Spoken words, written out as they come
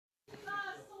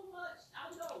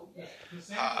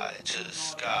high to the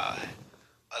sky.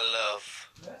 A love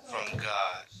from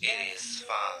God, it is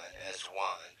fine as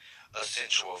one, a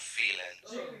sensual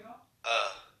feeling.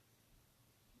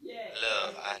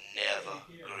 Love I never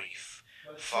grief.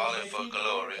 Falling for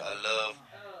glory, a love,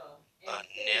 a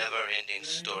never-ending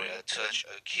story. A touch,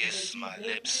 a kiss, my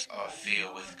lips are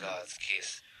filled with God's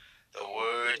kiss. The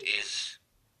word is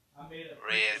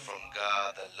read from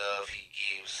God, the love he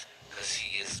gives, 'cause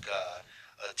he is God.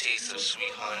 A taste of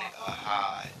sweet honey, a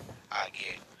high I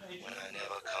get when I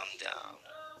never come down.